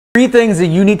Three things that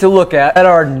you need to look at that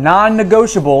are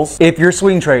non-negotiables if you're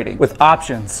swing trading with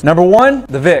options. Number one,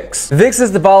 the VIX. The VIX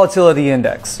is the volatility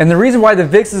index. And the reason why the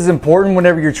VIX is important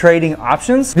whenever you're trading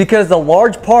options is because the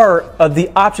large part of the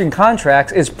option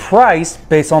contracts is priced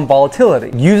based on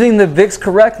volatility. Using the VIX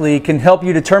correctly can help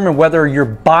you determine whether you're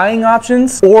buying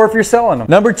options or if you're selling them.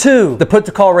 Number two, the put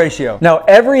to call ratio. Now,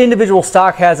 every individual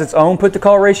stock has its own put to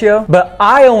call ratio, but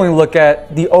I only look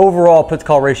at the overall put to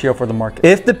call ratio for the market.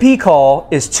 If the P-call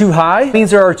is too high, it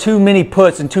means there are too many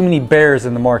puts and too many bears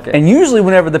in the market. And usually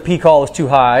whenever the P-call is too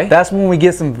high, that's when we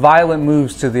get some violent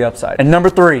moves to the upside. And number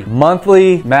three,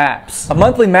 monthly maps. A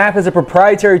monthly map is a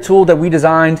proprietary tool that we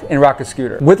designed in Rocket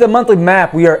Scooter. With a monthly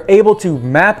map, we are able to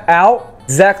map out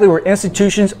exactly where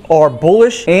institutions are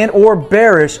bullish and or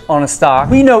bearish on a stock.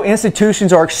 We know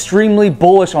institutions are extremely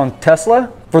bullish on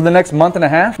Tesla for the next month and a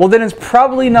half. Well, then it's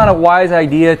probably not a wise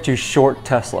idea to short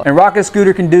Tesla. And Rocket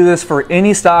Scooter can do this for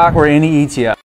any stock or any ETF.